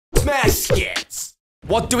Smash Skits!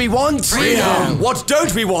 What do we want? Freedom! What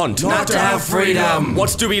don't we want? Not to have freedom!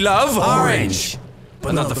 What do we love? Orange!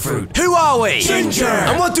 But not the fruit. Who are we? Ginger!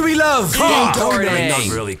 And what do we love? Car! Not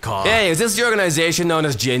really car. Hey, is this the organization known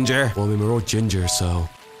as Ginger? Well, I mean, we're all ginger, so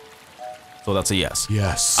that's a yes.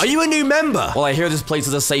 Yes. Are you a new member? Well, I hear this place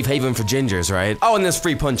is a safe haven for gingers, right? Oh, and there's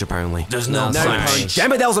free punch, apparently. There's no punch.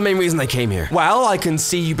 Damn it, that was the main reason I came here. Well, I can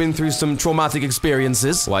see you've been through some traumatic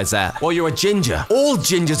experiences. Why is that? Well, you're a ginger. All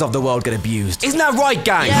gingers of the world get abused. Isn't that right,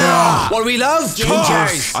 gang? Yeah. What do we love?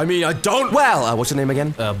 Gingers. I mean, I don't. Well, what's your name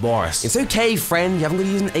again? Boris. It's okay, friend. You haven't got to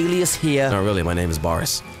use an alias here. No, really, my name is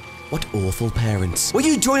Boris. What awful parents. Will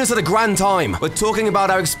you join us at a grand time? We're talking about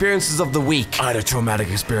our experiences of the week. I had a traumatic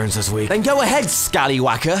experience this week. Then go ahead,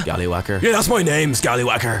 Scallywhacker. Scallywhacker? Yeah, that's my name,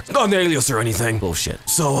 Scallywhacker. Not an alias or anything. Bullshit.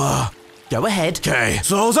 So, Go ahead. okay.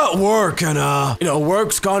 So I was at work and,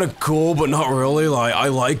 work's kind of cool, but not really. Like, I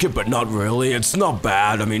like it, but not really. It's not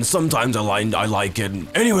bad. I mean, sometimes I like it.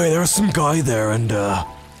 Anyway, there was some guy there and,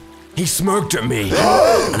 he smirked at me.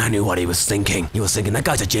 And I knew what he was thinking. He was thinking, that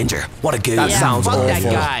guy's a ginger. What a goose. That sounds fuck awful. that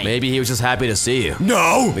guy. Maybe he was just happy to see you.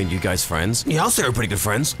 No! I mean, you guys friends? Yeah, I'll say we're pretty good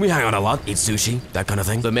friends. We hang out a lot, eat sushi, that kind of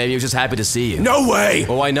thing. So maybe he was just happy to see you. No way!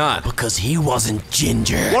 Well, why not? Because he wasn't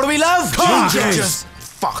ginger. What do we love? Gingers!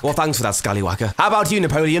 Fuck. Well, thanks for that, Scallywhacker. How about you,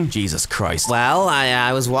 Napoleon? Jesus Christ. Well,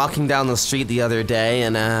 I was walking down the street the other day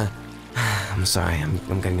and, I'm sorry,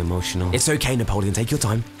 I'm getting emotional. It's okay, Napoleon. Take your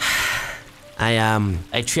time.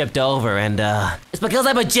 I tripped over and, it's because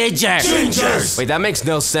I'm a ginger! Gingers! Wait, that makes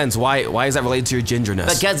no sense. Why is that related to your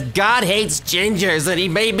gingerness? Because God hates gingers and he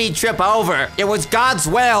made me trip over. It was God's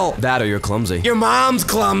will. That or you're clumsy. Your mom's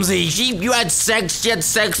clumsy. You had sex with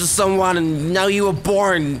someone and now you were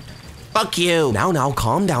born. Fuck you. Now,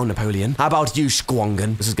 calm down, Napoleon. How about you,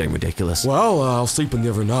 Squongan? This is getting ridiculous. Well, I was sleeping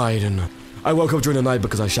the other night and I woke up during the night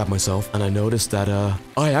because I shat myself and I noticed that,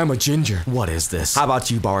 I am a ginger. What is this? How about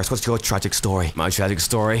you, Boris? What's your tragic story? My tragic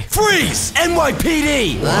story? Freeze!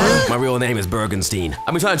 NYPD! My real name is Bergenstein.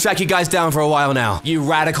 I've been trying to track you guys down for a while now. You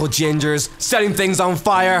radical gingers, setting things on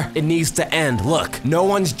fire. It needs to end. Look, no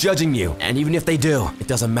one's judging you. And even if they do, it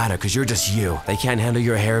doesn't matter because you're just you. They can't handle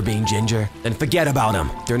your hair being ginger. Then forget about them.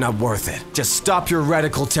 They're not worth it. Just stop your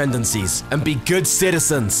radical tendencies and be good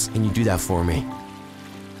citizens. Can you do that for me?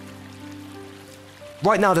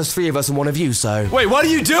 Right now, there's 3 of us and 1 of you, so... Wait, what are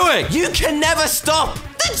you doing? You can never stop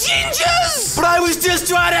the gingers! But I was just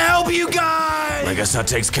trying to help you guys! I guess that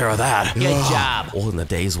takes care of that. Good job. All in a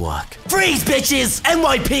day's work. Freeze, bitches!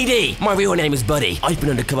 NYPD! My real name is Buddy. I've been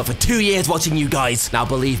undercover for 2 years watching you guys. Now,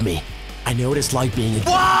 believe me, I know what it's like being a...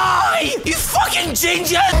 Why? You fucking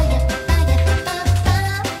ginger!